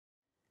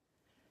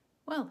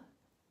Well,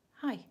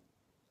 hi,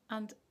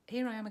 and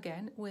here I am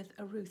again with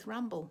a Ruth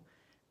ramble.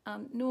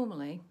 And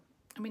normally,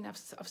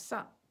 I've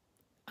sat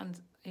and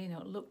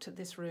looked at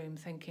this room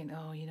thinking,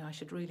 oh, I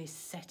should really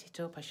set it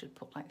up. I should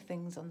put like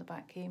things on the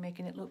back here,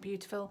 making it look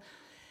beautiful,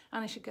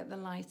 and I should get the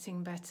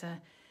lighting better.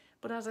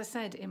 But as I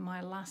said in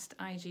my last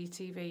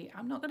IGTV,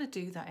 I'm not going to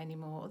do that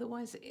anymore.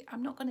 Otherwise,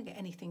 I'm not going to get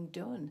anything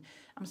done.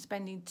 I'm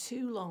spending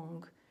too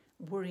long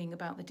worrying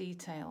about the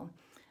detail.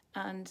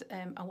 And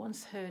I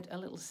once heard a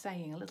little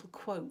saying, a little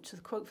quote. So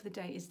the quote for the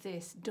day is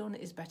this: done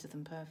is better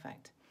than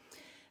perfect.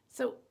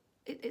 So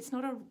it's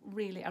not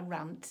really a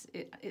rant,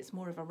 it's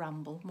more of a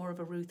ramble, more of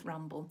a Ruth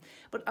ramble.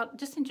 But I'll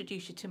just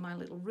introduce you to my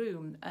little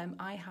room.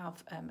 I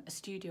have a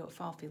studio at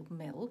Farfield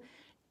Mill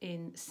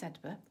in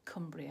Sedbergh,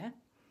 Cumbria,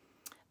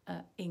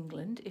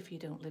 England, if you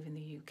don't live in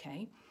the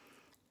UK.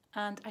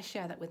 And I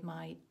share that with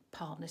my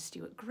partner,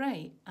 Stuart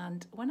Gray.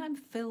 And when I'm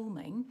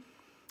filming,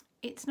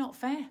 it's not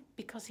fair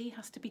because he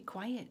has to be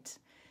quiet.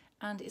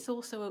 And it's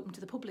also open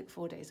to the public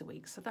 4 days a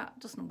week, so that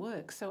doesn't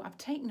work. So I've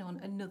taken on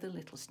another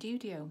little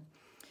studio.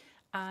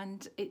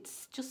 And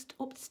it's just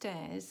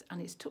upstairs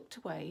and it's tucked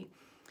away.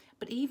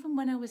 But even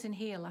when I was in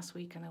here last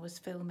week and I was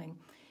filming,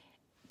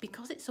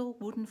 because it's all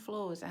wooden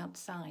floors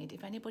outside,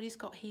 if anybody's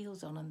got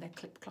heels on and they're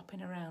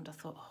clip-clopping around, I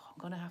thought, oh,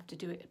 I'm going to have to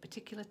do it at a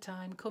particular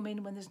time, come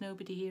in when there's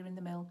nobody here in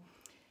the mill.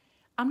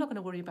 I'm not going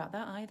to worry about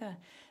that either.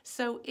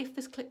 So if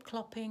there's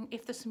clip-clopping,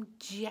 if there's some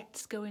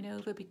jets going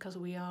over, because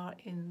we are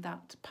in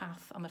that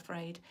path, I'm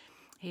afraid,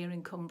 here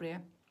in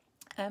Cumbria,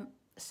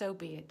 so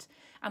be it.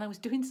 And I was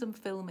doing some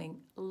filming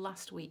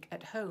last week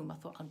at home. I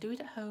thought, I'll do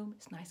it at home.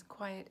 It's nice and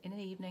quiet in an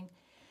evening.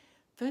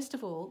 First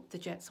of all, the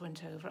jets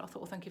went over. I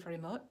thought, well, thank you very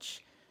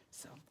much.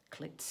 So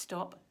clicked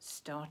stop,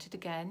 started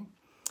again.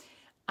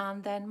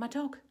 And then my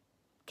dog,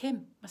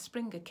 Kim, my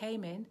Springer,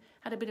 came in,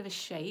 had a bit of a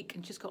shake,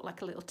 and she's got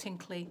like a little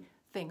tinkly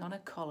thing on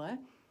her collar,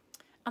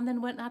 and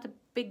then went and had a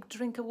big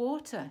drink of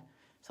water.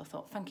 So I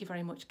thought, thank you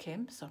very much,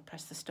 Kim. So I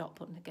pressed the stop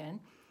button again.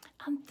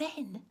 And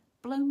then,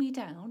 blow me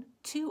down,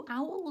 2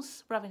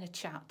 owls were having a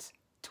chat.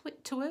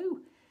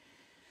 Twit-to-oo.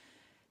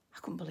 I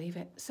couldn't believe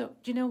it. So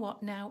do you know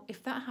what? Now,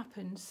 if that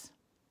happens,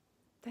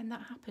 then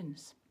that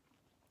happens.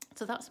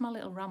 So that's my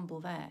little ramble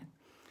there.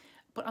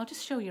 But I'll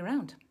just show you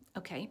around.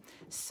 Okay,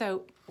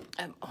 so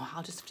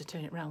I'll just have to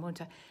turn it around,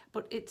 won't I?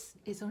 But it's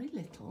only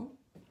little,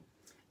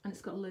 and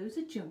it's got loads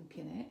of junk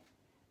in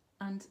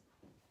it,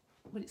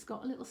 but it's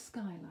got a little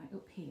skylight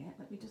up here.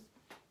 Let me just,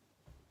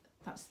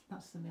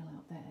 that's the mill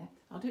out there.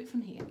 I'll do it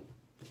from here.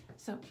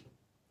 So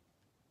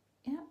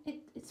yeah,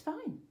 it's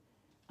fine.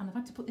 And I've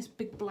had to put this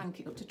big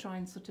blanket up to try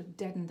and sort of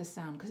deaden the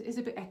sound, because it is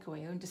a bit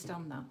echoey, I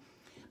understand that.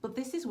 But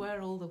this is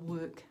where all the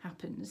work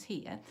happens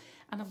here.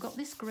 And I've got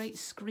this great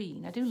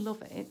screen. I do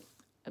love it.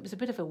 It was a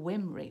bit of a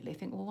whim, really. I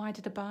think, well, why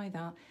did I buy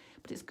that?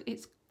 But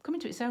it's coming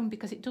to its own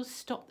because it does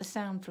stop the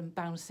sound from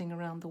bouncing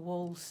around the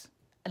walls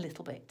a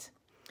little bit.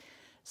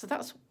 So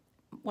that's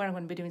where I'm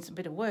going to be doing some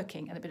bit of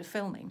working and a bit of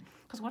filming.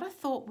 Because what I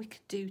thought we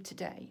could do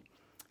today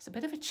is a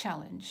bit of a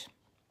challenge.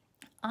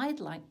 I'd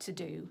like to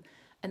do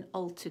an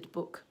altered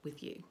book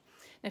with you.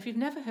 Now, if you've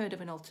never heard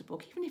of an altered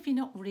book, even if you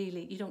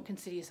don't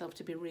consider yourself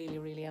to be really,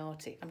 really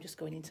arty, I'm just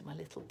going into my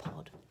little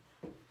pod.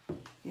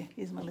 Yeah,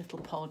 here's my little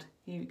pod.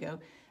 Here we go,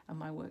 and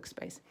my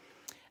workspace.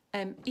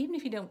 Even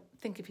if you don't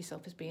think of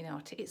yourself as being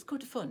arty, it's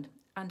good fun.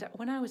 And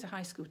when I was a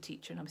high school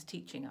teacher and I was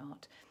teaching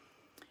art,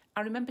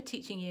 I remember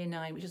teaching year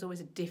 9, which is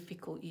always a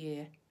difficult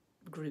year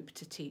group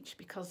to teach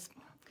because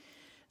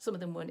some of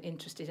them weren't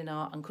interested in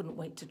art and couldn't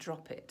wait to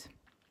drop it.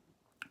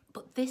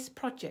 But this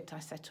project I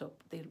set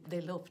up,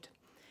 they loved.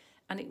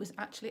 And it was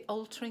actually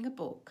altering a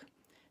book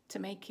to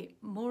make it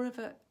more of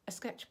a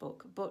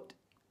sketchbook, but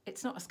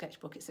it's not a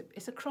sketchbook,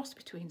 it's a cross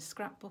between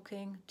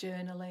scrapbooking,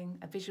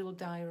 journaling, a visual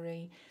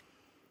diary,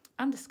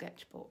 and a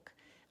sketchbook.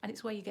 And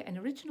it's where you get an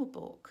original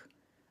book,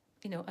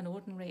 an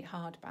ordinary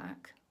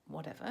hardback,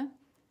 whatever,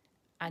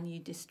 and you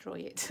destroy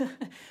it.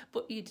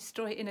 But you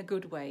destroy it in a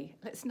good way.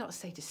 Let's not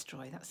say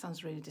destroy, that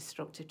sounds really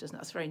destructive, doesn't it?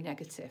 That's very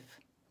negative.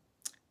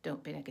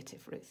 Don't be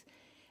negative, Ruth.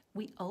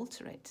 We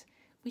alter it.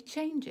 We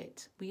change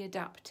it, we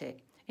adapt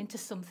it into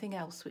something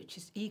else which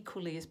is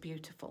equally as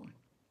beautiful.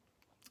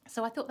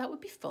 So I thought that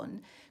would be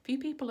fun. A few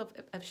people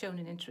have shown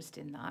an interest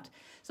in that.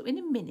 So in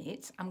a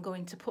minute, I'm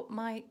going to put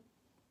my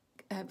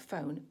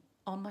phone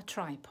on my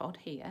tripod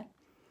here,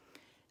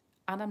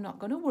 and I'm not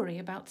going to worry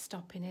about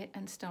stopping it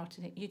and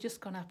starting it. You're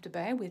just going to have to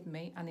bear with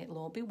me, and it'll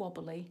all be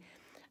wobbly,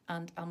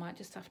 and I might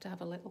just have to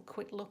have a little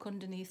quick look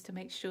underneath to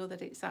make sure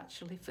that it's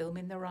actually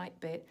filming the right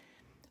bit,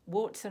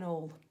 warts and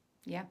all,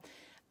 yeah?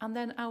 And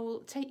then I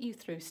will take you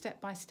through step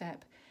by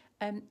step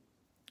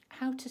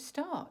how to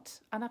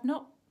start. And I've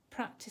not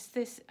practiced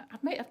this.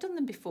 I've done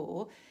them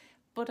before,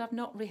 but I've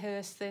not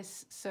rehearsed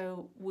this.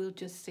 So we'll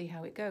just see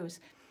how it goes.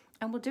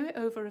 And we'll do it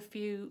over a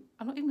few,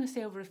 I'm not even going to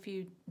say over a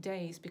few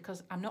days,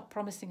 because I'm not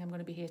promising I'm going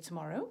to be here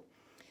tomorrow.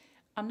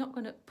 I'm not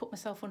going to put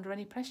myself under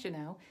any pressure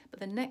now.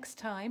 But the next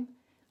time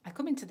I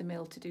come into the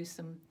mill to do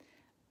some,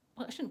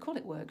 well, I shouldn't call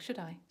it work, should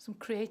I? Some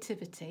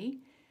creativity,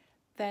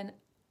 then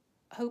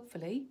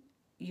hopefully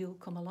you'll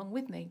come along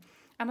with me.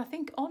 And I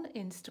think on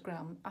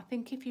Instagram, I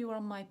think if you're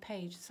on my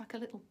page, it's like a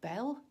little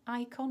bell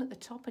icon at the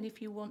top. And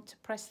if you want to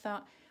press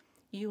that,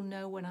 you'll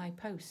know when I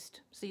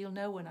post. So you'll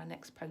know when I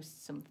next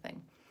post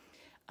something.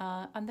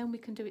 And then we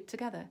can do it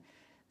together.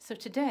 So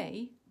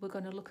today we're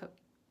going to look at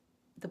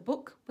the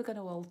book we're going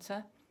to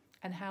alter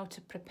and how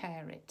to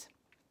prepare it.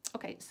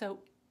 Okay, so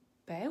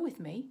bear with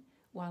me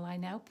while I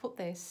now put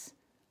this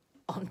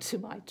onto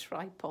my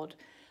tripod.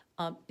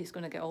 It's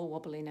going to get all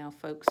wobbly now,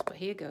 folks, but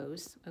here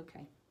goes.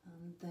 Okay,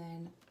 and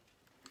then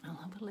I'll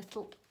have a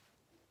little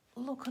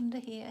look under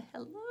here.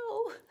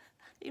 Hello,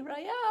 here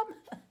I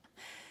am.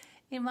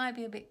 It might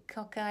be a bit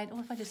cockeyed.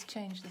 What if I just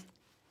change this?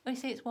 Oh, you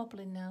see it's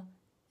wobbling now.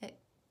 There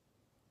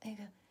you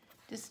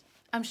go.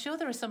 I'm sure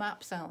there are some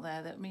apps out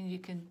there that mean you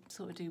can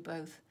sort of do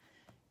both.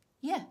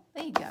 Yeah,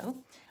 there you go.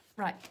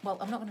 Right, well,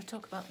 I'm not going to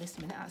talk about this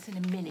a minute. That's in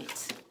a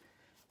minute.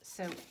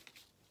 So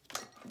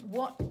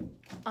what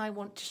I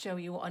want to show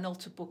you what an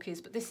altered book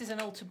is, but this is an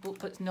altered book,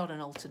 but it's not an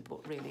altered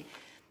book, really.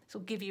 So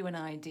I'll give you an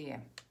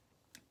idea.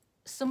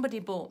 Somebody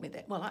bought me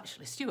this. Well,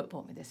 actually, Stuart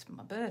bought me this for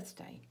my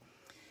birthday.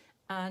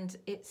 And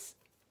it's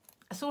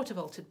a sort of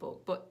altered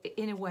book, but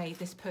in a way,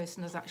 this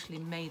person has actually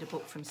made a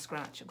book from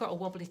scratch. I've got a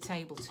wobbly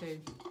table too.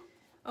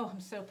 Oh,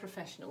 I'm so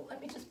professional. Let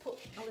me just put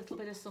a little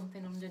bit of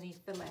something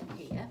underneath the leg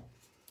here.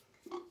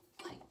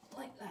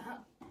 Like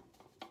that.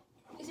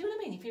 You see what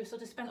I mean? If you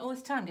sort of spent all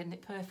this time getting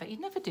it perfect, you'd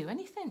never do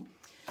anything.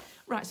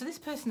 Right, so this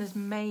person has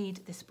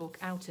made this book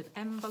out of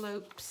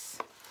envelopes.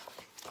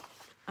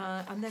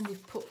 And then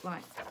they've put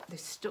they've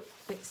stuck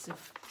bits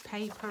of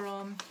paper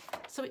on.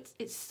 So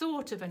it's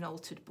sort of an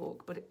altered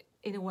book, but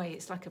in a way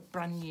it's like a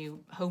brand new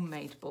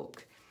homemade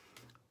book.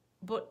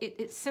 But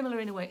it's similar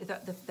in a way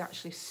that they've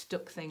actually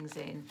stuck things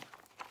in.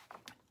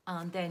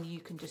 And then you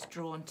can just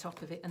draw on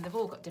top of it. And they've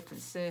all got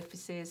different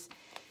surfaces.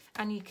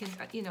 And you can,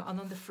 and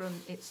on the front,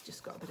 it's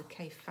just got a bit of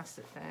Kay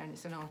Fassett there, and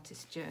it's an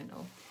artist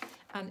journal.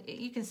 And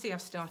you can see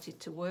I've started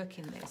to work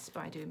in this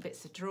by doing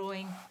bits of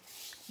drawing.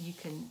 You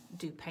can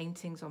do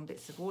paintings on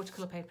bits of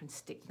watercolour paper and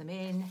stick them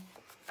in.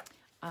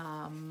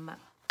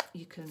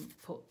 You can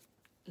put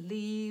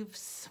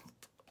leaves.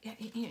 Yeah,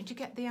 do you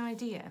get the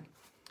idea?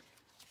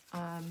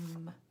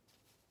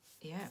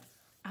 Yeah,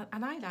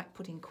 and I like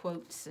putting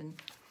quotes and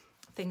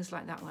things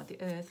like that, like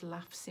the earth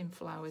laughs in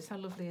flowers. How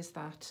lovely is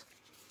that?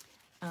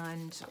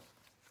 And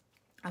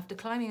after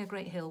climbing a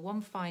great hill,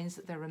 one finds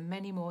that there are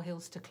many more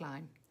hills to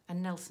climb.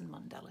 And Nelson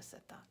Mandela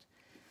said that.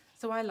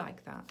 So I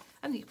like that.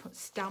 And you put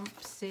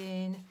stamps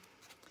in.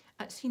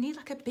 So you need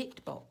like a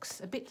bit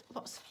box,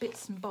 lots of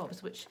bits and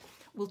bobs, which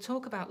we'll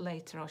talk about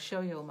later. I'll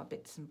show you all my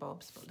bits and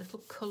bobs, but little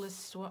colour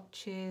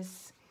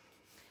swatches,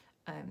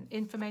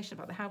 information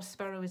about the house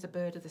sparrow is a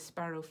bird of the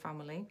sparrow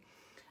family.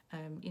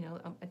 I'm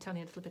telling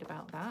you a little bit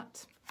about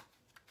that.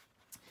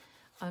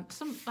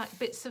 Some like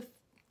bits of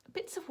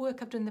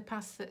work I've done in the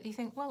past that you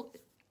think, well,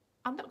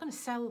 I'm not going to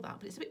sell that,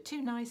 but it's a bit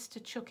too nice to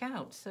chuck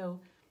out, so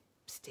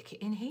stick it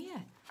in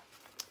here.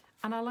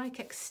 And I like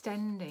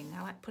extending.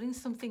 I like putting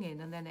something in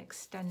and then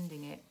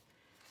extending it,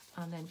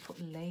 and then put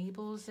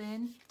labels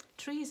in.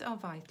 Trees are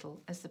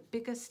vital. As the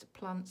biggest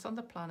plants on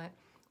the planet,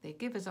 they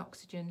give us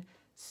oxygen,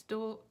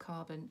 store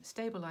carbon,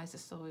 stabilise the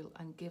soil,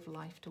 and give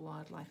life to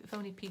wildlife. If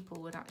only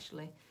people would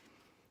actually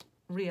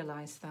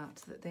realise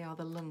that they are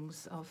the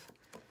lungs of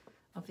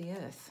the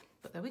earth.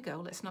 But there we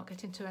go. Let's not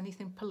get into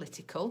anything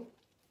political.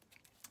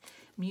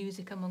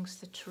 Music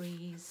amongst the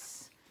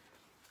trees.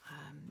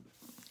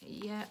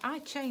 Yeah, I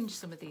changed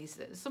some of these.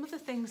 Some of the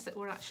things that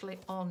were actually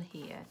on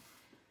here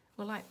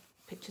were like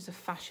pictures of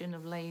fashion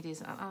of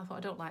ladies. I thought I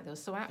don't like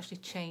those, so I actually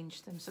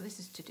changed them. So this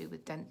is to do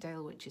with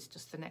Dentdale, which is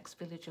just the next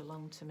village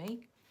along to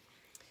me.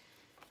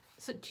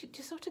 So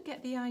to sort of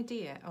get the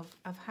idea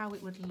of how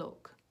it would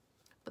look.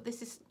 But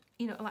this is,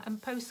 like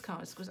and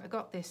postcards, because I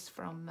got this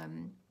from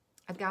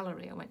a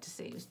gallery I went to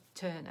see. It was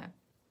Turner.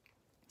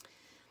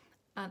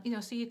 And,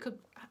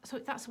 so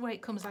that's where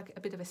it comes like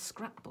a bit of a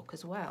scrapbook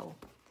as well.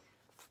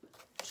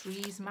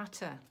 Trees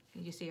matter.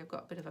 You see, I've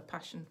got a bit of a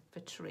passion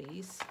for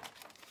trees.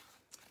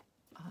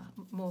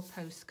 More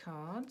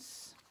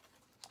postcards.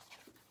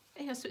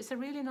 So it's a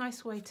really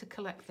nice way to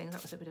collect things.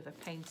 That was a bit of a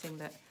painting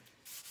that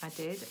I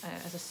did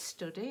as a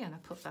study, and I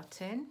put that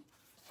in.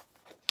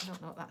 I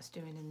don't know what that's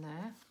doing in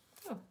there.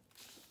 Oh,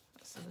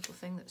 that's a little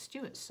thing that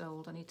Stuart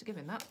sold. I need to give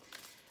him that.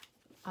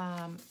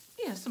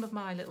 Some of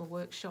my little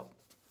workshop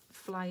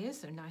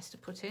flyers are nice to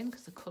put in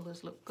because the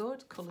colours look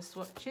good. Colour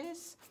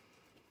swatches,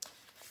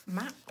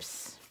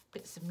 maps,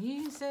 bits of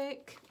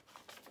music.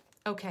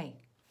 Okay,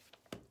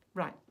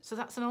 right, so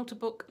that's an altered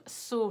book, a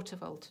sort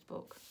of altered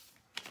book.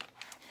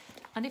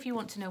 And if you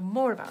want to know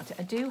more about it,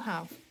 I do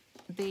have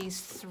these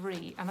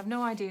three, and I've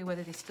no idea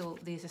whether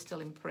these are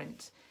still in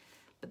print.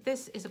 But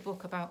this is a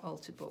book about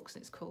altered books,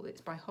 and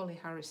it's by Holly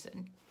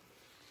Harrison.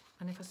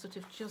 And if I sort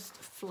of just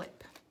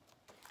flip,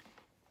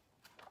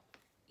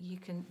 you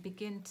can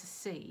begin to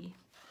see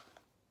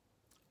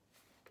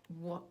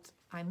what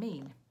I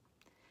mean.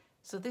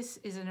 So this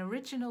is an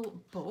original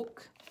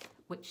book,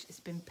 which has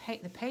been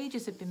the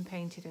pages have been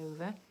painted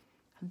over,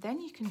 and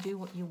then you can do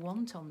what you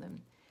want on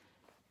them.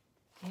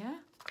 Yeah,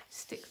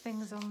 stick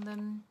things on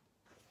them.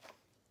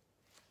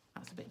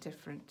 That's a bit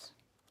different.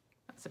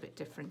 That's a bit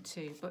different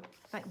too, but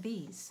like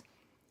these.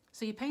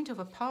 So you paint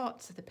over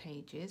parts of the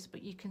pages,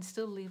 but you can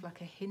still leave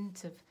like a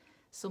hint of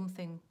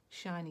something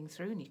shining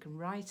through, and you can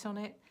write on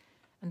it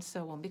and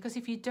so on. Because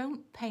if you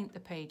don't paint the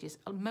pages,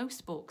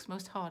 most books,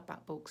 most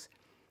hardback books,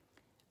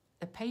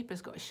 the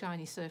paper's got a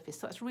shiny surface,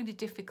 so that's really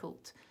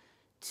difficult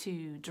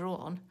to draw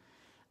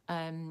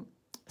on.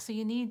 So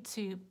you need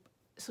to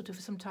sort of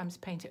sometimes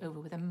paint it over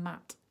with a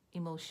matte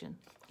emulsion.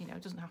 You know,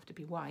 it doesn't have to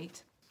be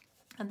white.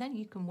 And then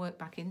you can work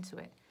back into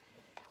it.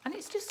 And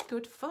it's just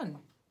good fun.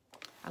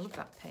 I love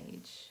that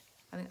page.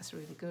 I think that's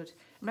really good.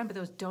 Remember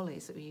those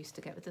dollies that we used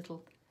to get with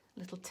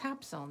little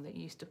tabs on that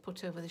you used to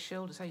put over the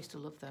shoulders? I used to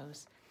love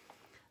those.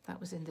 That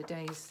was in the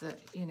days that,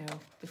 you know,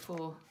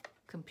 before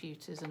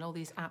computers and all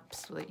these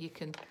apps that you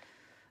can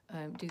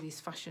do these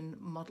fashion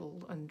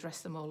model and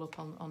dress them all up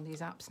on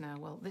these apps now.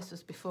 Well, this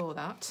was before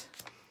that.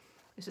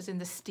 This was in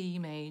the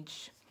steam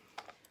age.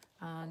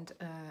 And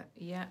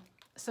yeah,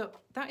 so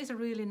that is a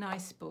really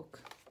nice book.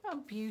 How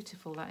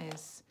beautiful that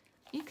is.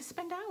 You could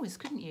spend hours,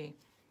 couldn't you?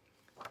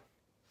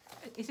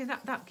 You see,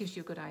 that gives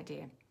you a good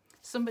idea.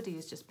 Somebody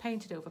has just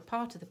painted over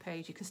part of the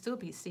page. You can still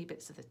see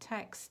bits of the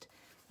text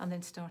and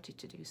then started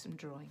to do some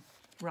drawing.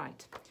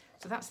 Right,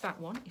 so that's that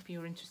one, if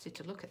you're interested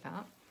to look at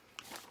that.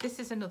 This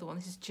is another one.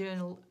 This is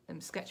journal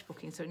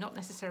sketchbooking, so not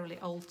necessarily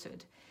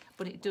altered,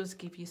 but it does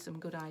give you some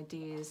good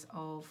ideas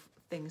of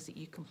things that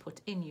you can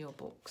put in your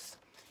books.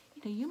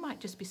 You know, you might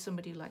just be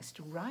somebody who likes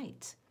to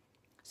write.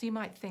 So you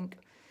might think,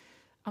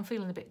 I'm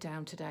feeling a bit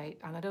down today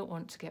and I don't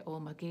want to get all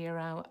my gear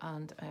out,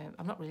 and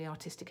I'm not really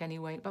artistic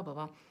anyway, blah, blah,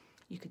 blah.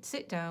 You could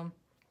sit down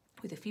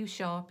with a few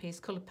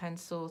Sharpies, coloured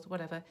pencils,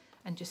 whatever,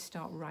 and just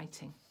start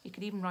writing. You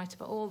could even write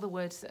about all the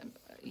words, that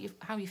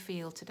how you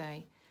feel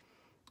today.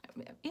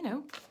 You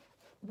know,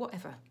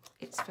 whatever.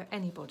 It's for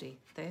anybody,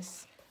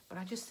 this. But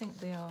I just think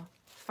they are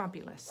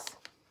fabulous.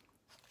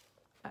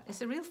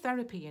 It's a real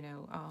therapy, you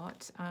know,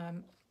 art.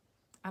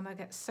 And I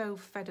get so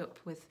fed up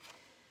with...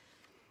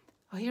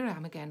 Oh, here I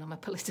am again on my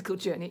political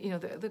journey. You know,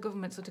 the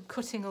government sort of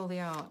cutting all the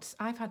arts.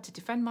 I've had to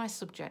defend my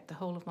subject the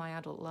whole of my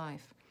adult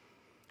life.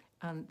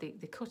 And they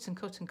cut and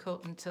cut and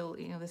cut until,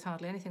 you know, there's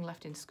hardly anything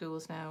left in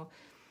schools now.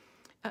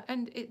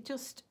 And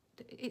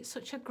it's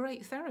such a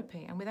great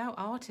therapy. And without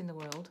art in the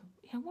world,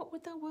 you know, what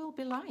would the world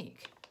be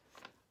like?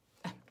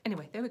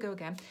 Anyway, there we go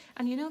again.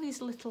 And you know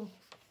these little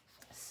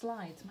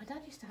slides? My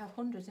dad used to have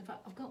hundreds. In fact,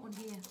 I've got one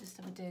here, just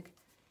have a dig.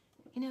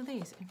 You know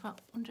these? In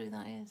fact, I wonder who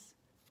that is.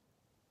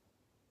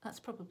 That's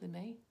probably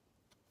me.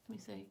 Let me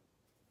see.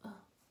 Oh,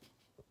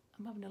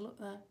 I'm having a look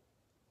there.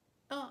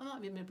 Oh, it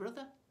might be my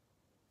brother.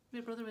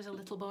 My brother is a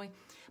little boy.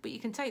 But you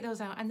can take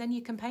those out and then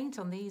you can paint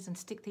on these and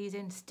stick these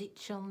in,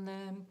 stitch on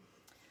them.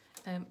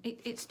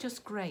 It's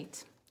just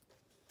great.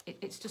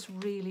 It's just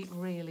really,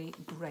 really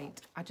great.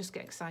 I just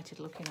get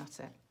excited looking at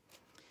it.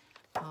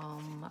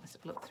 Let's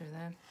have a look through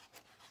there.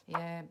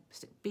 Yeah,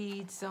 stick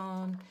beads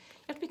on. You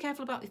have to be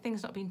careful about the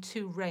things not being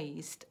too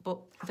raised, but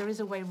there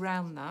is a way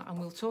around that, and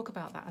we'll talk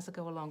about that as I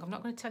go along. I'm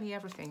not going to tell you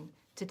everything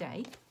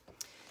today.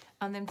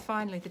 And then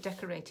finally, the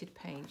decorated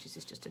page. This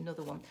is just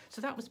another one.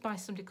 So that was by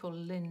somebody called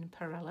Lynn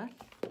Perella.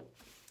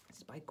 This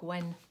is by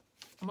Gwen.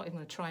 I'm not even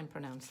going to try and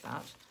pronounce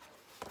that.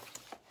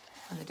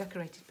 And the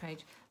decorated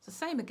page. So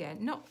same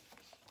again,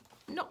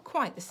 not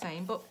quite the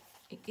same, but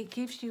it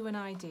gives you an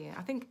idea.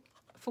 I think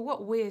for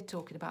what we're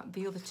talking about,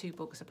 the other two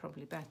books are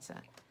probably better.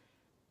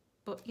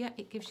 But yeah,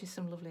 it gives you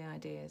some lovely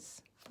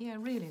ideas. Yeah,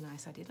 really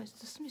nice idea.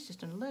 Somebody's just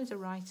done loads of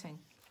writing.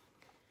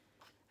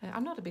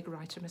 I'm not a big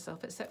writer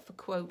myself, except for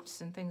quotes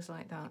and things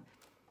like that.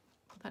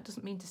 But that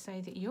doesn't mean to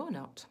say that you're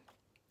not.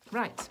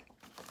 Right,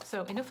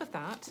 so enough of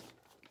that.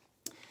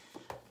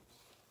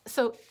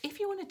 So if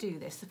you want to do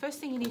this, the first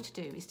thing you need to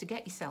do is to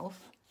get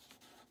yourself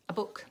a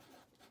book.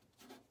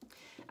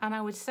 And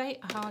I would say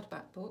a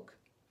hardback book.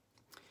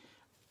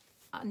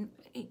 And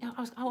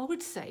I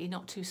would say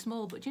not too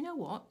small, but you know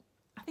what?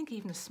 I think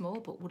even a small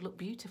book would look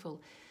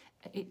beautiful.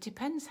 It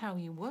depends how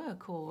you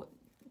work or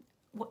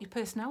what your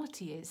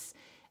personality is.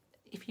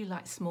 If you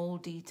like small,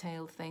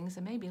 detailed things,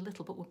 then maybe a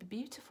little book would be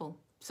beautiful.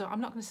 So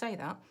I'm not going to say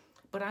that,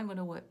 but I'm going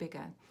to work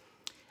bigger.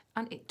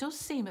 And it does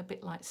seem a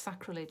bit like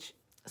sacrilege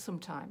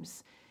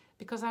sometimes,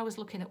 because I was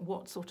looking at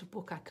what sort of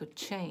book I could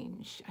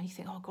change. And you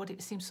think, oh God,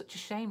 it seems such a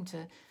shame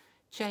to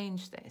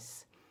change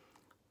this.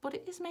 But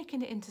it is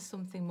making it into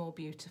something more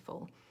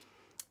beautiful.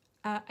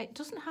 It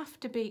doesn't have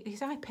to be,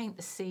 because I paint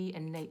the sea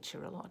and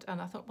nature a lot,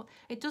 and I thought, well,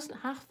 it doesn't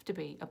have to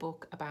be a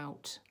book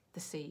about the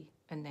sea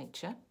and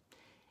nature.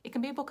 It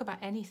can be a book about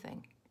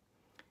anything.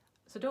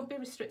 So don't be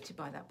restricted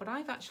by that. But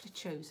I've actually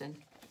chosen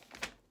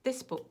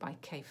this book by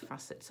Kay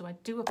Fassett, so I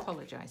do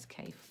apologise,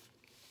 Kay.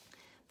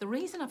 The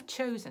reason I've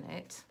chosen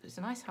it, it's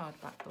a nice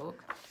hardback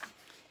book,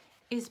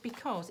 is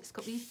because it's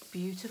got these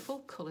beautiful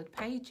coloured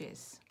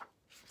pages.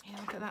 Yeah,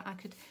 look at that.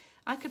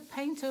 I could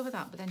paint over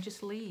that, but then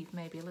just leave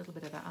maybe a little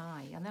bit of the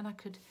eye. And then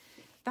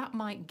that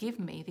might give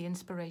me the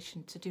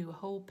inspiration to do a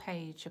whole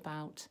page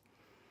about,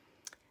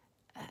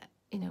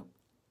 you know,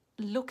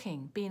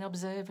 looking, being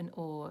observant,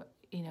 or,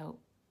 you know,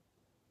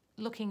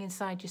 looking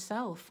inside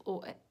yourself,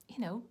 or, you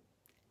know,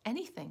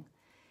 anything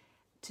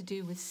to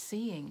do with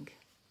seeing.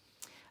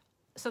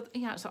 So,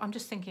 yeah, so I'm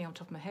just thinking on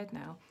top of my head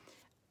now.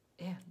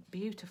 Yeah,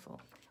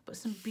 beautiful. But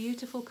some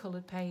beautiful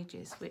coloured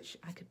pages, which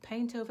I could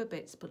paint over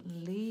bits, but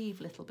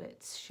leave little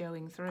bits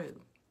showing through,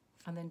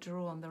 and then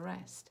draw on the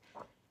rest.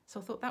 So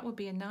I thought that would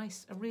be a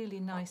really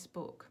nice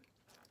book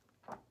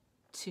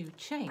to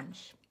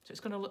change. So it's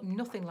going to look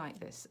nothing like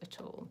this at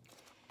all.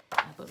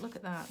 But look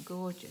at that,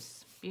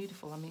 gorgeous,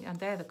 beautiful. I mean, and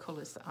they're the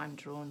colours that I'm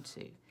drawn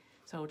to.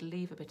 So I would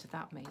leave a bit of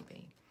that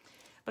maybe.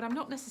 But I'm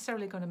not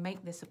necessarily going to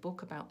make this a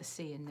book about the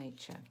sea and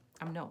nature.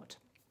 I'm not.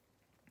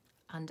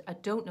 And I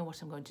don't know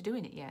what I'm going to do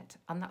in it yet.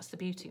 And that's the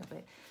beauty of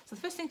it. So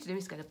the first thing to do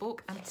is get a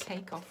book and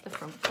take off the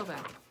front cover.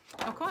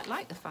 I quite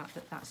like the fact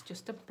that that's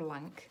just a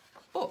blank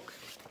book.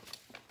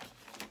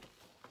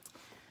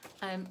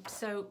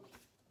 So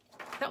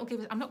that'll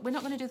give us, we're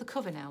not going to do the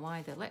cover now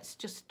either. Let's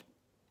just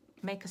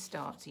make a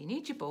start. So you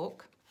need your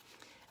book.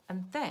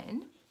 And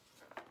then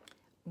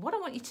what I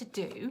want you to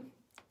do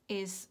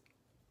is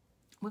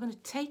we're going to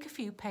take a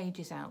few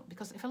pages out,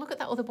 because if I look at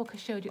that other book I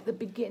showed you at the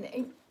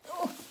beginning,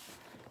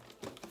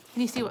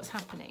 and you see what's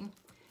happening,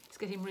 it's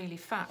getting really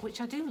fat,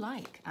 which I do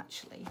like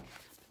actually.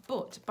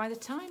 But by the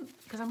time,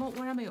 because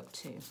where am I up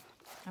to?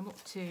 I'm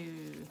up to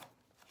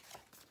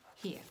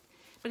here.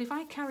 But if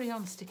I carry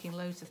on sticking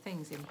loads of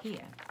things in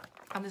here,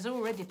 and there's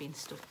already been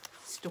stuff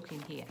stuck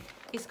in here,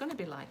 it's going to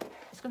be like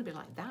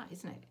that,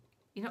 isn't it?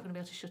 You're not going to be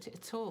able to shut it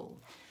at all.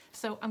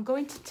 So I'm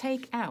going to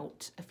take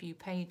out a few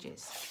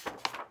pages.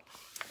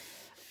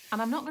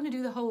 And I'm not going to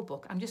do the whole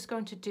book. I'm just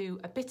going to do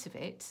a bit of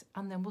it,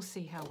 and then we'll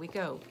see how we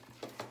go.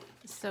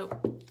 So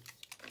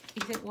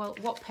you think, well,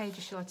 what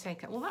pages shall I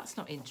take out? Well, that's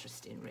not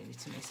interesting really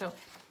to me. So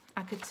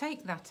I could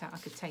take that out, I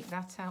could take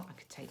that out, I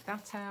could take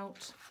that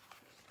out,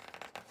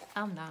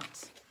 and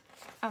that,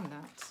 and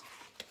that.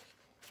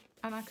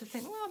 And I could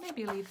think, well,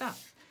 maybe leave that.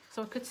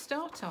 So I could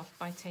start off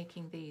by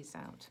taking these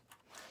out.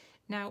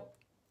 Now,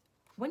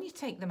 when you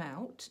take them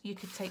out, you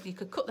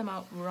could cut them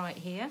out right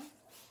here.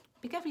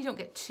 Be careful you don't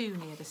get too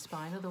near the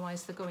spine,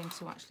 otherwise they're going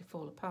to actually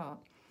fall apart.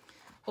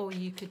 Or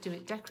you could do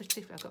it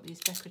decorative. I've got these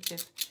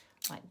decorative,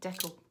 like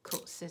decal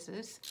cut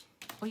scissors.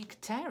 Or you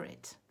could tear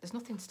it. There's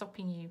nothing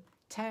stopping you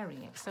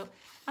tearing it. So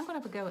I'm going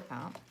to have a go at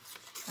that.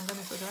 I'm going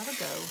to have a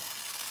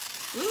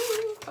go.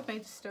 Ooh, I've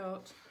made a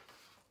start.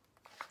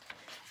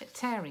 At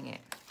tearing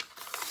it.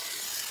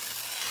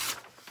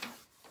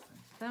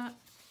 That.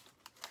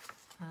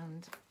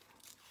 And,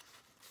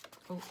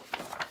 oh,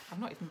 I've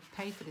not even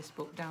paid for this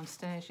book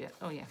downstairs yet.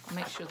 Oh yeah, I'll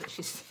make sure that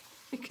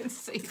you can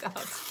see that.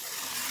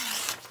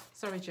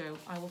 Sorry, Joe,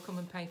 I will come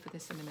and pay for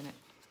this in a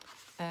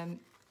minute.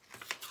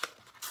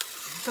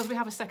 Because we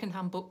have a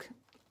second-hand book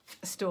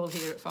stall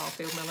here at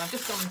Farfield Mill. I've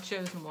just gone and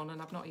chosen one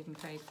and I've not even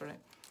paid for it.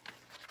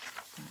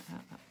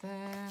 That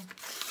there.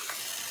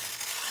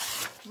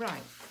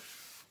 Right,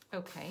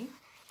 okay.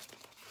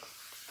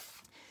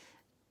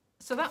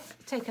 So that's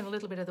taken a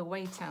little bit of the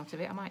weight out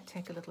of it. I might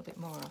take a little bit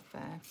more off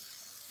there.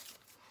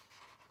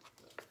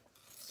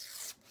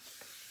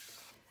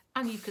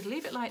 And you could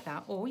leave it like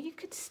that, or you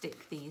could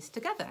stick these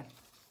together.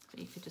 So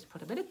you could just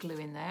put a bit of glue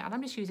in there, and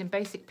I'm just using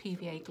basic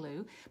PVA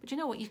glue. But you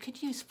know what? You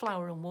could use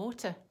flour and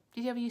water.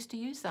 Did you ever used to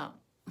use that?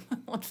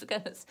 Once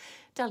again, it's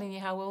telling you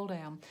how old I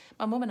am.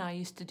 My mum and I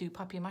used to do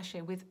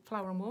papier-mâché with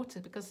flour and water,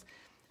 because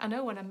I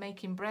know when I'm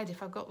making bread,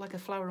 if I've got like a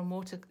flour and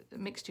water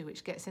mixture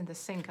which gets in the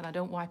sink and I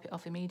don't wipe it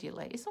off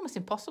immediately, it's almost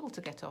impossible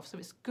to get off. So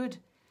it's good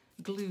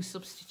glue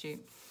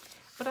substitute.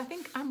 But I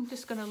think I'm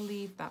just going to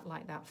leave that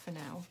like that for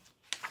now.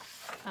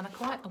 And I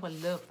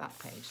love that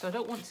page, so I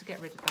don't want to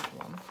get rid of that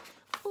one.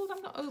 But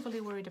I'm not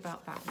overly worried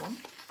about that one.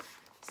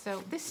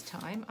 So this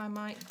time I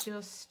might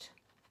just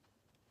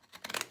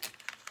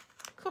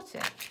cut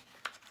it.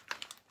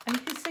 And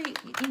you can see,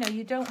 you know,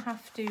 you don't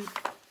have to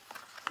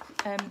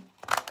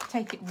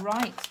take it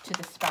right to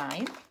the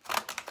spine.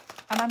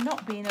 And I'm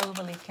not being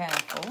overly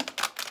careful.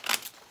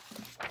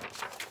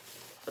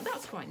 But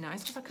that's quite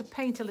nice, because I could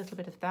paint a little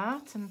bit of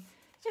that, and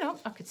you know,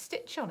 I could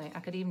stitch on it. I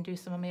could even do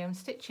some of my own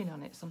stitching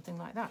on it, something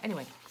like that.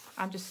 Anyway,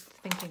 I'm just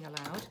thinking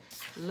aloud.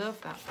 Love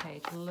that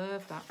page,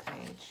 love that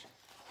page.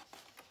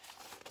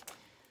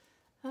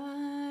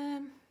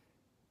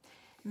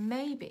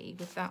 Maybe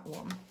with that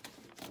one,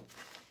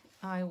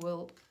 I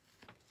will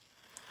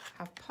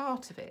have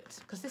part of it,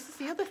 because this is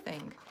the other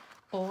thing.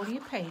 All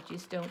your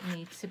pages don't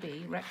need to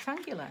be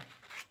rectangular.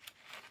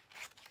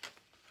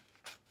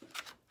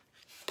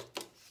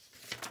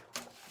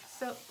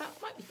 So that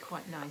might be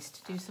quite nice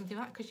to do something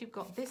like that, because you've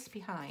got this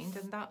behind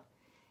and that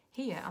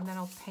here, and then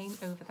I'll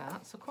paint over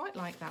that. So quite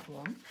like that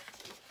one.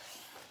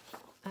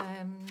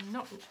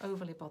 Not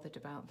overly bothered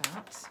about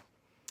that.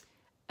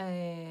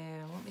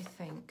 Let me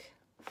think.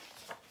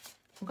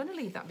 I'm going to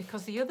leave that,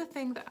 because the other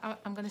thing that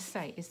I'm going to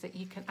say is that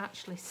you can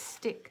actually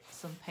stick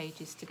some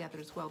pages together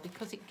as well,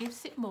 because it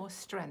gives it more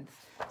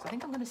strength. So I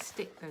think I'm going to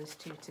stick those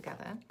two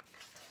together.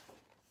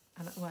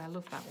 And well, I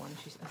love that one,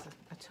 as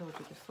I told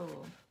you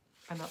before.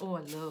 And oh,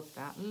 I love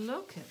that.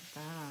 Look at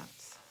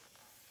that.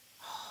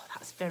 Oh,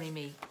 that's very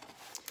me.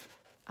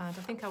 And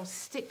I think I'll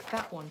stick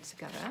that one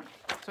together.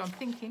 So I'm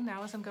thinking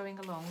now as I'm going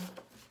along,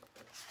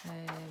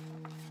 I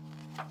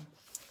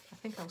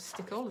think I'll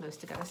stick all of those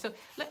together. So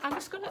look, I'm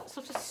just going to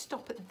sort of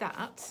stop at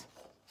that.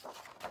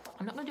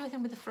 I'm not going to do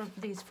anything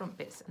with these front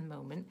bits at the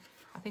moment.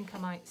 I think I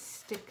might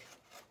stick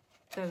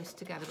those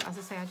together. But as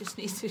I say, I just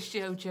need to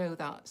show Jo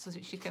that so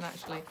that she can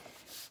actually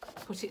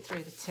put it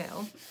through the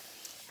till.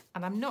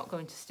 And I'm not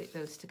going to stick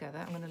those together.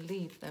 I'm going to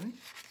leave them.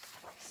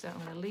 So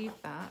I'm going to leave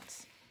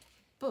that.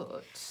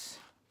 But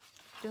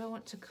do I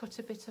want to cut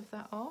a bit of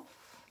that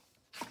off?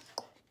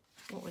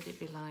 What would it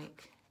be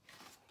like?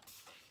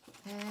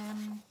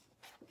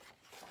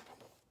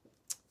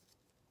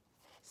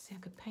 See, I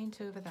could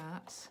paint over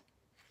that.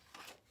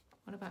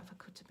 What about if I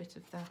cut a bit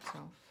of that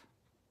off?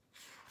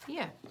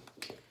 Yeah,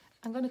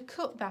 I'm going to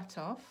cut that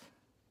off.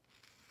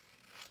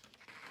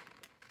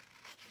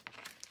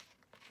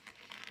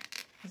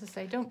 As I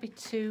say, don't be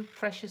too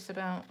precious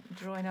about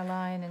drawing a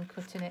line and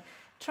cutting it.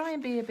 Try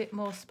and be a bit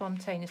more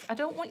spontaneous. I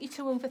don't want you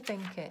to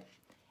overthink it.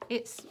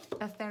 It's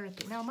a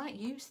therapy. Now, I might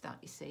use that,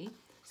 you see,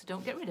 so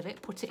don't get rid of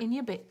it. Put it in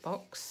your bit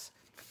box.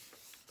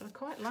 But I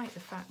quite like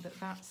the fact that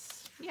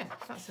that's, yeah,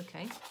 that's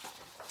okay.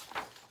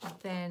 And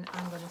then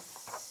I'm going to,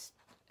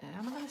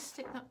 am I going to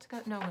stick that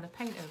together? No, I'm going to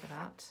paint over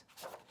that.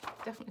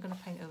 Definitely going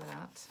to paint over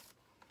that.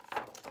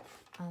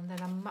 And then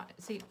I might,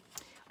 see,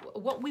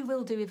 what we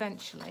will do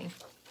eventually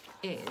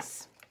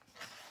is,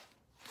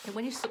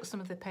 when you stuck some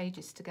of the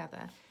pages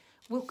together,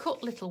 we'll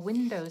cut little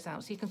windows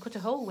out. So you can cut a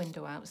whole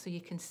window out so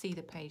you can see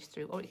the page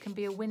through. Or it can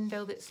be a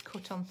window that's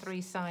cut on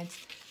 3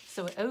 sides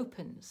so it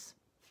opens.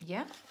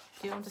 Yeah?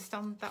 Do you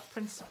understand that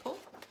principle?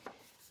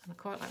 And I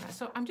quite like that.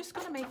 So I'm just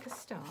going to make a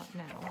start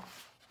now,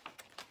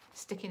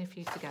 sticking a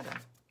few together.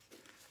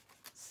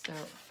 So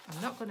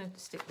I'm not going to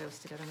stick those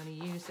together. I'm going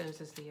to use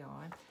those as they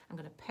are. I'm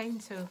going to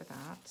paint over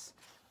that.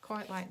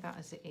 Quite like that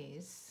as it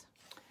is.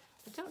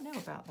 I don't know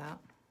about that.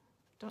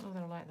 Don't know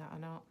whether I like that or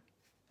not.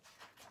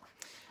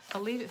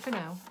 I'll leave it for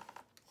now,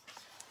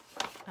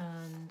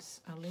 and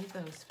I'll leave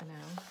those for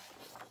now.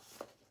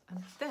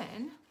 And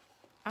then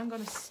I'm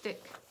going to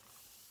stick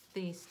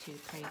these 2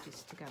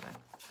 pages together.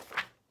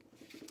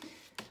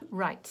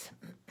 Right,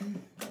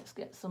 let's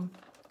get some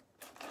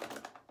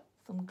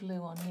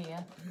glue on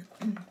here.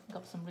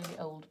 Got some really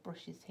old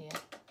brushes here.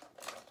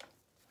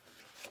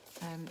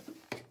 And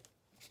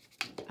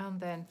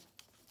then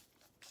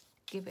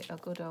give it a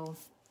good old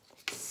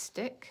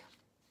stick.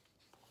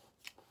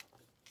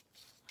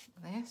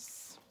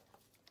 This,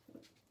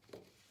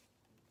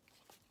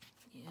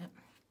 yeah,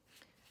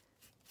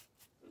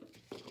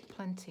 put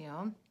plenty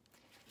on.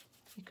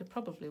 You could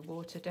probably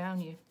water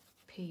down your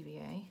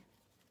PVA.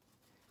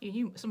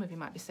 Some of you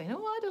might be saying, oh,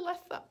 I'd have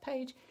left that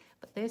page,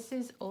 but this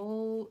is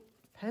all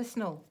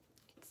personal.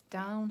 It's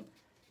down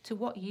to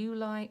what you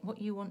like,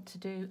 what you want to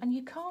do, and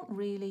you can't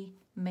really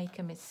make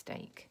a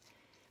mistake.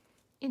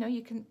 You know,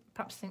 you can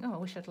perhaps think, oh, I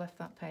wish I'd left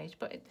that page,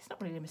 but it's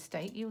not really a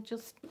mistake. You'll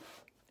just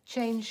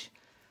change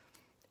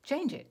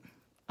it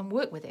and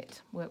work with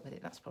it. Work with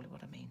it, that's probably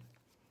what I mean.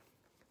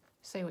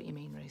 Say what you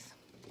mean, Ruth.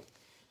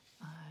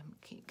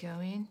 Keep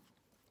going.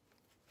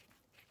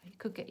 You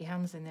could get your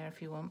hands in there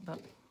if you want, but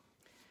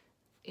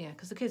yeah,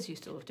 because the kids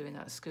used to love doing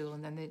that at school,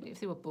 and then if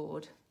they were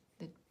bored,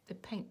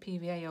 they'd paint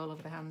PVA all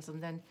over their hands,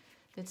 and then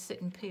they'd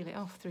sit and peel it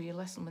off through your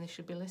lesson when they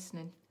should be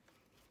listening.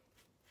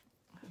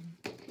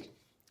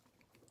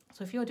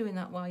 So if you're doing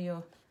that while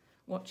you're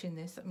watching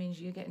this, that means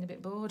you're getting a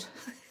bit bored.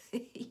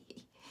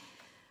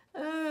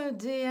 Oh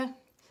dear.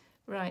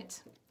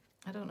 Right,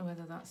 I don't know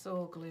whether that's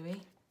all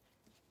gluey.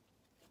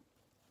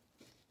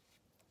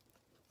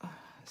 Oh,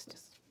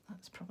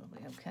 that's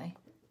probably okay.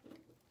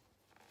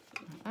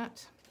 Like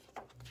that.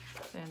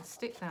 Then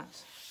stick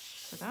that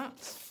to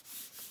that.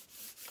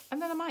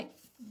 And then I might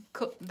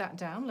cut that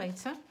down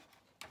later.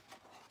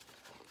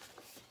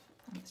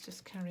 Let's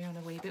just carry on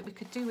a wee bit. We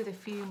could do with a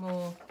few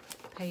more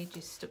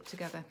pages stuck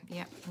together.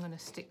 Yeah, I'm going to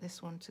stick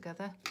this one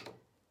together.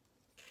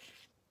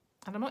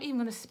 And I'm not even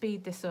going to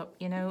speed this up,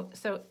 you know.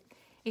 So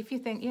if you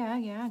think, yeah,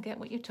 I get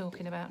what you're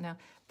talking about now,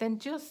 then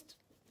just,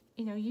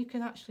 you know, you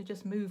can actually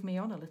just move me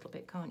on a little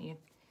bit, can't you?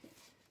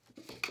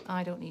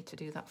 I don't need to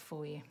do that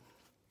for you.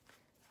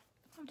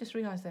 I've just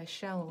realised they're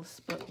shells,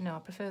 but no, I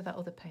prefer that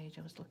other page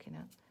I was looking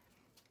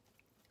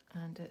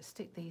at. And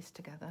stick these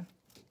together.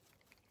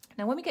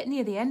 Now, when we get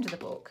near the end of the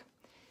book,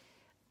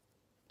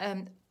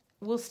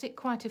 we'll stick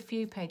quite a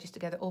few pages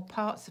together, or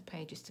parts of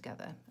pages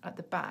together at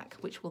the back,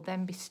 which will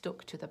then be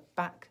stuck to the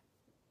back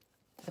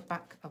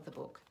of the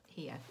book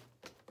here.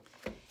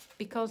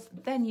 Because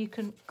then you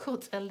can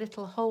cut a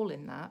little hole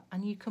in that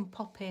and you can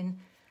pop in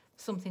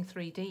something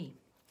 3D.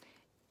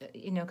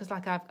 You know, because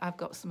like I've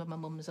got some of my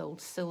mum's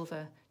old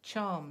silver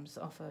charms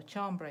off a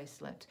charm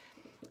bracelet.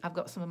 I've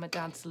got some of my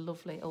dad's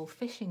lovely old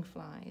fishing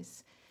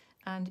flies.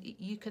 And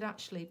you could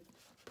actually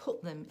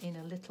put them in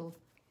a little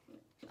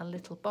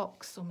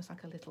box, almost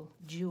like a little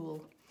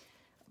jewel.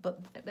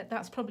 But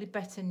that's probably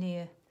better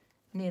near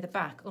the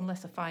back,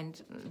 unless I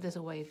find there's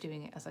a way of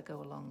doing it as I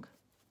go along.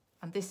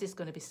 And this is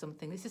going to be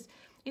something, this is,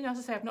 you know, as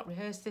I say, I've not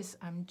rehearsed this,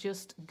 I'm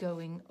just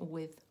going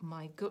with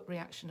my gut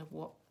reaction of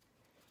what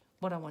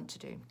what I want to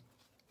do.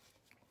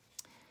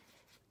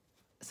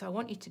 So I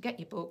want you to get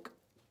your book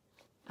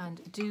and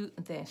do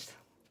this,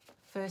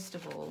 first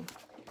of all,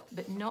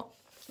 but not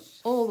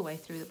all the way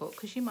through the book,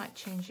 because you might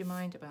change your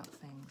mind about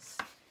things.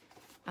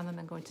 And then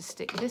I'm going to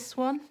stick this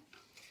one.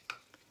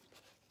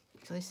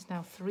 So this is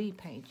now 3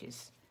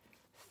 pages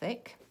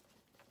thick,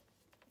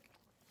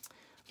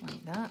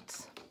 like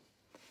that.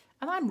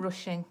 And I'm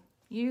rushing.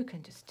 You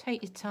can just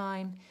take your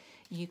time.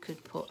 You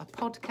could put a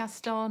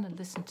podcast on and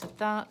listen to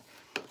that,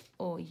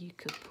 or you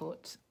could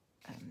put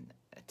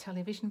a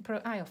television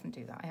I often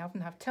do that. I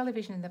often have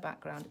television in the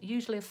background,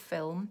 usually a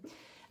film,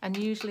 and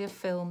usually a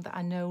film that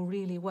I know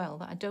really well,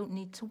 that I don't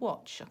need to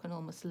watch. I can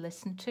almost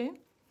listen to.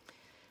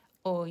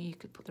 Or you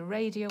could put the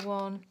radio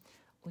on,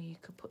 or you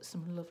could put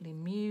some lovely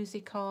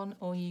music on,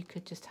 or you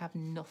could just have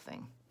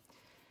nothing.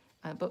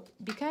 But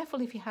be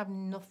careful if you have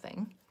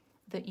nothing,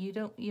 that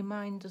your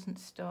mind doesn't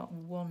start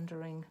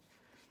wandering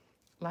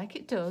like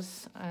it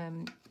does.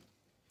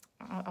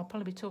 I'll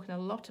probably be talking a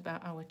lot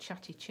about our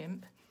chatty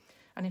chimp.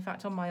 And in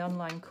fact, on my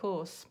online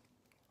course,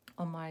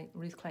 on my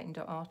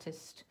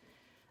ruthclayton.artist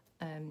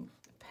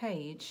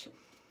page,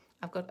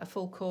 I've got a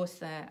full course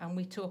there, and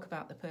we talk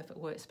about the perfect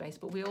workspace,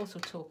 but we also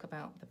talk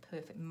about the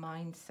perfect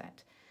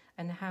mindset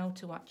and how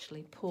to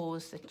actually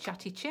pause the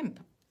chatty chimp.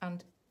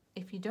 And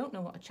if you don't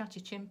know what a chatty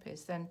chimp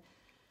is, then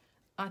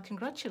I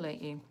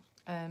congratulate you.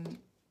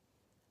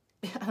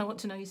 I want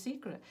to know your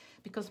secret,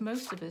 because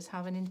most of us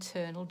have an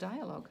internal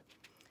dialogue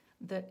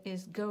that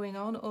is going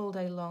on all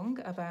day long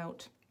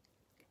about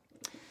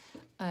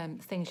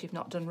things you've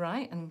not done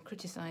right, and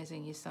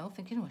criticising yourself,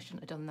 thinking, oh, I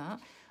shouldn't have done that,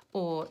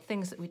 or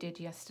things that we did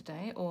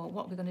yesterday, or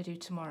what we're going to do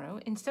tomorrow,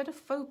 instead of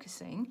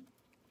focusing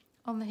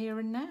on the here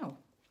and now.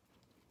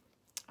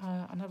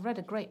 And I've read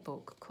a great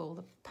book called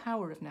The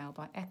Power of Now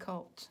by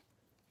Eckhart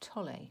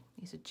Tolle.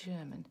 He's a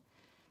German.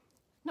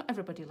 Not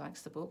everybody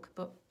likes the book,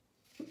 but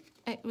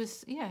it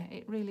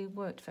really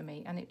worked for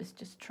me. And it was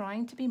just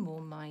trying to be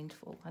more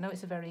mindful. I know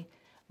it's a very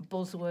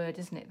buzzword,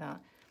 isn't it,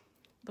 that?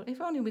 But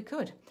if only we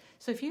could.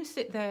 So if you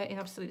sit there in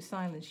absolute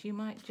silence, you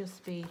might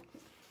just be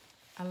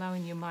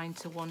allowing your mind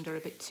to wander a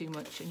bit too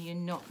much, and you're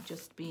not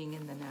just being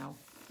in the now.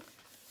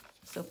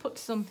 So put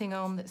something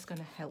on that's going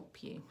to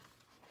help you.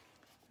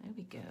 There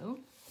we go.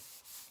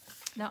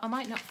 Now, I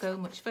might not go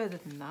much further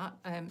than that.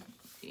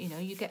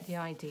 You get the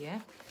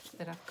idea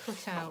that I've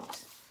cut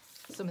out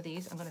some of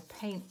these. I'm going to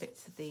paint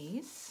bits of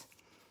these.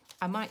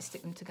 I might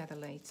stick them together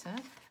later.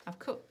 I've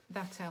cut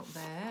that out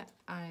there.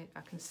 I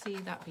can see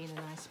that being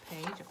a nice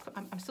page.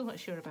 I'm still not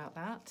sure about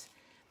that,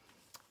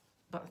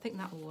 but I think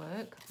that will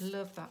work.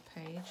 Love that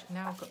page.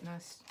 Now I've got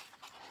nice...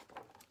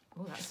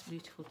 Oh, that's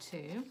beautiful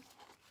too.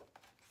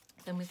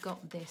 Then we've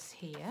got this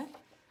here.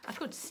 I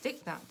could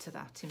stick that to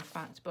that, in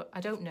fact, but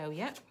I don't know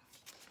yet.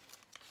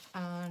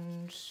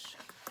 And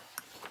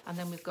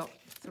then we've got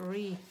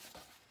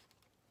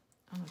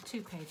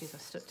 2 pages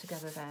I've stuck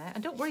together there.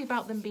 And don't worry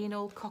about them being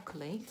all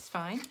cockily, it's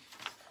fine.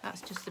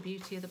 That's just the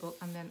beauty of the book.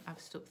 And then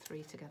I've stuck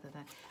 3 together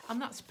there. And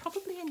that's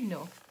probably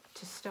enough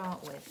to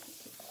start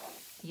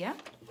with. Yeah?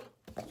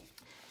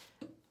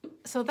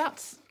 So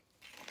that's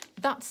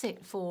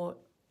it for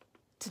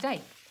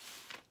today.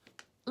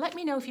 Let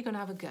me know if you're going to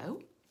have a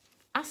go.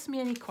 Ask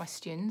me any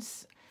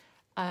questions,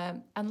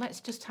 and let's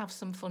just have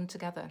some fun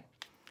together.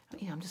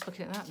 Yeah, I'm just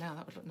looking at that now.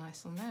 That would look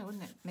nice on there,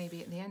 wouldn't it?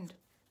 Maybe at the end.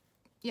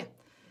 Yeah.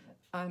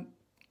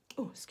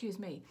 Oh, excuse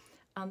me.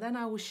 And then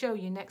I will show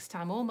you next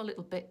time all my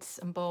little bits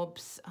and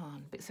bobs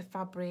and bits of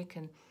fabric,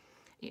 and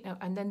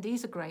and then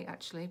these are great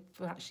actually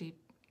for actually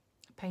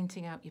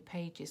painting out your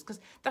pages, because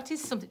that is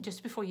something,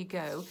 just before you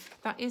go,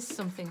 that is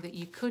something that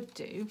you could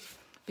do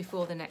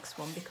before the next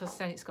one, because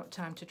then it's got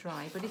time to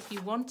dry. But if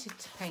you wanted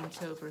to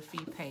paint over a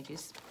few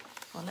pages,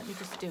 well, let me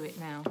just do it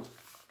now.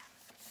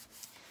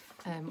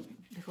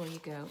 Before you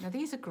go. Now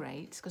these are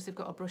great because they've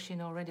got a brush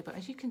in already, but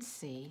as you can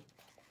see,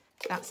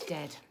 that's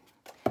dead.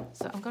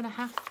 So I'm going to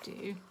have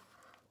to...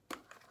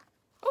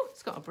 Oh,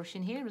 it's got a brush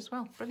in here as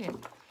well.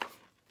 Brilliant.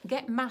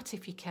 Get matte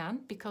if you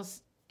can,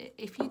 because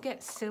if you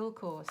get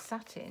silk or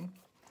satin,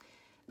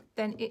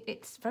 then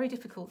it's very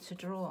difficult to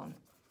draw on.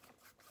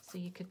 So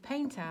you could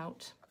paint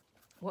out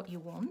what you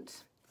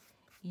want.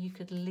 You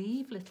could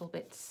leave little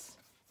bits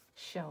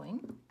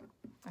showing.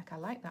 Like I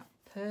like that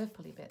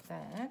purpley bit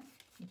there.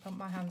 You put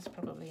my hand's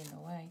probably in the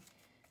way.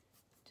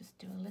 Just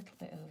do a little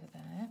bit over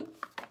there.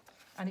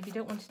 And if you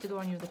don't want it to go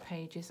on your other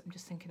pages, I'm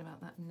just thinking about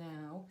that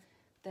now,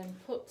 then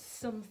put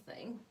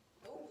something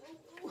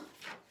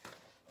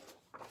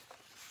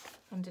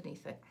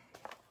underneath it.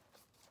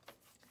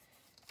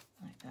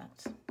 Like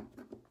that.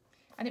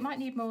 And it might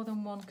need more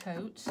than one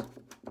coat.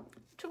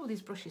 Trouble with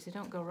these brushes, they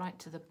don't go right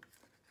to the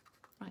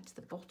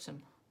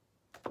bottom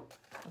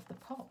of the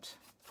pot.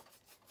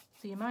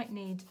 So you might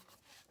need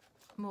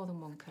more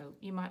than one coat.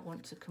 You might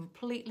want to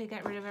completely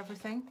get rid of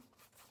everything,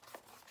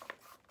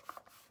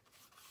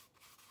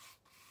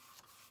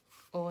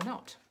 or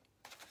not.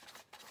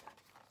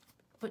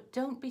 But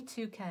don't be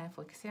too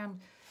careful, because see,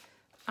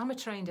 I'm a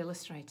trained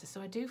illustrator,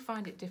 so I do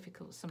find it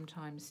difficult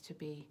sometimes to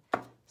be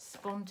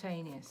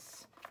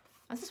spontaneous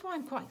And this is why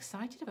I'm quite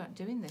excited about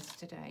doing this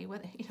today.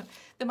 Whether, you know,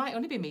 there might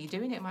only be me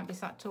doing it, I might be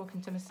sat talking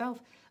to myself,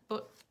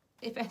 but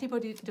if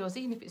anybody does,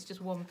 even if it's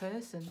just one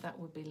person, that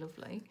would be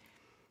lovely.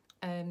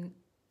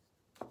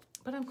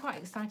 But I'm quite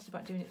excited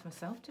about doing it for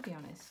myself, to be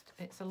honest.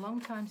 It's a long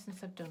time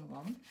since I've done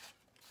one.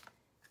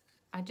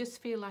 I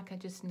just feel like I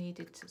just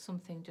needed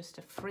something just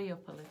to free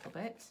up a little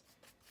bit,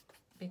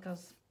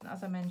 because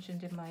as I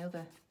mentioned in my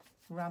other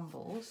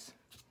rambles,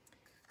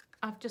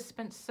 I've just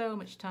spent so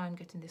much time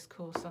getting this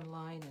course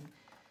online and,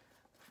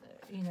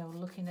 you know,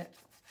 looking at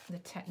the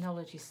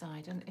technology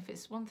side. And if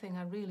it's one thing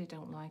I really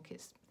don't like,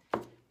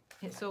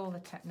 it's all the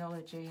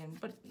technology.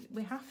 But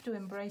we have to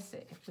embrace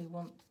it if we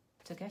want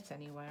to get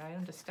anywhere. I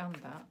understand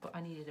that, but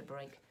I needed a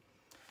break.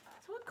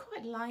 So I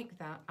quite like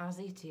that as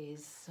it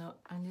is, so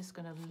I'm just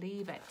going to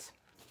leave it.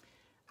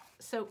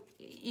 So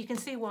you can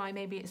see why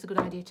maybe it's a good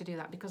idea to do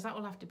that, because that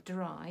will have to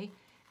dry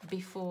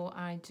before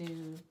I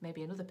do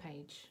maybe another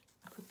page.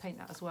 I could paint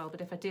that as well, but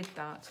if I did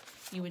that,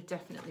 you would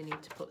definitely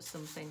need to put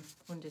something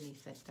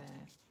underneath it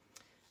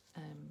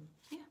there.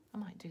 Yeah, I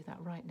might do that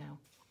right now.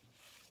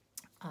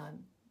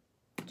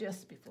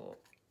 Just before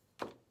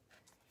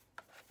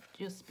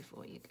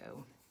you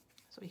go.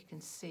 So you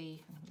can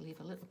see, I'm going to leave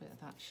a little bit of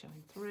that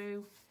showing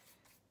through,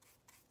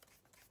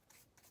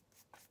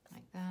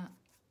 like that.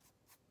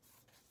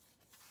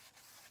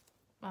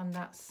 And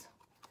that's,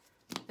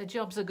 the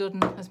job's a good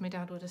one, as my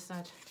dad would have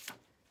said.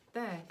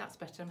 There, that's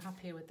better, I'm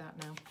happier with that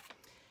now.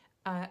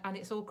 And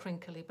it's all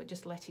crinkly, but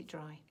just let it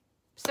dry.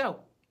 So,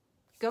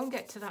 go and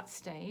get to that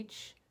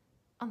stage,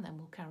 and then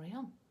we'll carry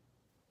on.